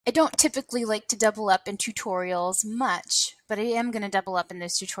I don't typically like to double up in tutorials much, but I am going to double up in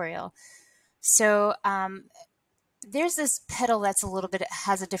this tutorial. So there's this petal that's a little bit,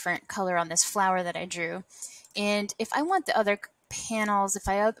 has a different color on this flower that I drew. And if I want the other panels, if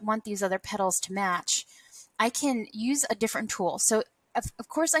I want these other petals to match, I can use a different tool. So of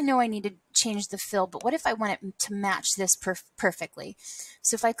course I know I need to change the fill, but what if I want it to match this perfectly?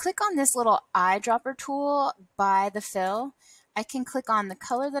 So if I click on this little eyedropper tool by the fill, I can click on the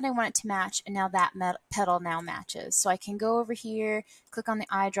color that I want it to match, and now that petal now matches. So I can go over here, click on the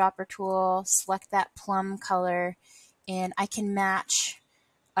eyedropper tool, select that plum color, and I can match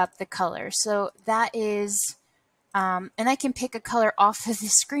up the color. So that is, and I can pick a color off of the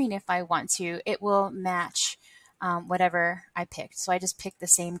screen if I want to. It will match whatever I picked. So I just picked the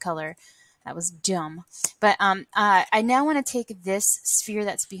same color. That was dumb. But I now want to take this sphere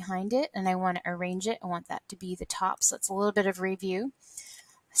that's behind it and I want to arrange it. I want that to be the top. So it's a little bit of review.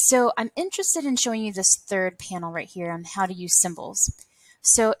 So I'm interested in showing you this third panel right here on how to use symbols.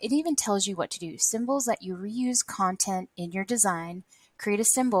 So it even tells you what to do. Symbols that you reuse content in your design. Create a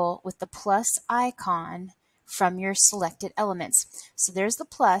symbol with the plus icon from your selected elements. So there's the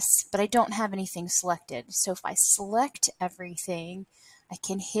plus, but I don't have anything selected. So if I select everything, I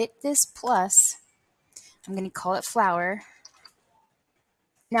can hit this plus. I'm going to call it flower.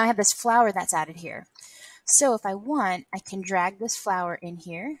 Now I have this flower that's added here. So if I want, I can drag this flower in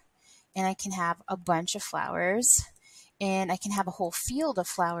here and I can have a bunch of flowers and I can have a whole field of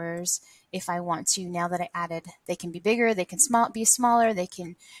flowers if I want to. Now that I added, they can be bigger, they can be smaller, they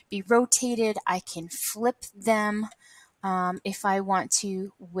can be rotated, I can flip them. If I want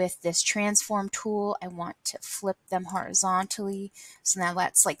to, with this transform tool, I want to flip them horizontally. So now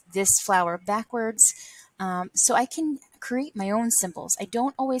that's like this flower backwards. So I can create my own symbols. I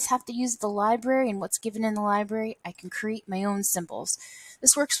don't always have to use the library and what's given in the library. I can create my own symbols.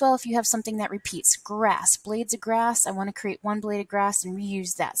 This works well if you have something that repeats. Grass, blades of grass. I want to create one blade of grass and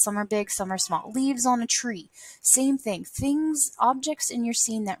reuse that. Some are big, some are small. Leaves on a tree. Same thing. Things, objects in your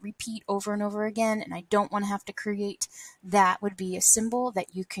scene that repeat over and over again, and I don't want to have to create. That would be a symbol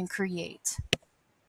that you can create.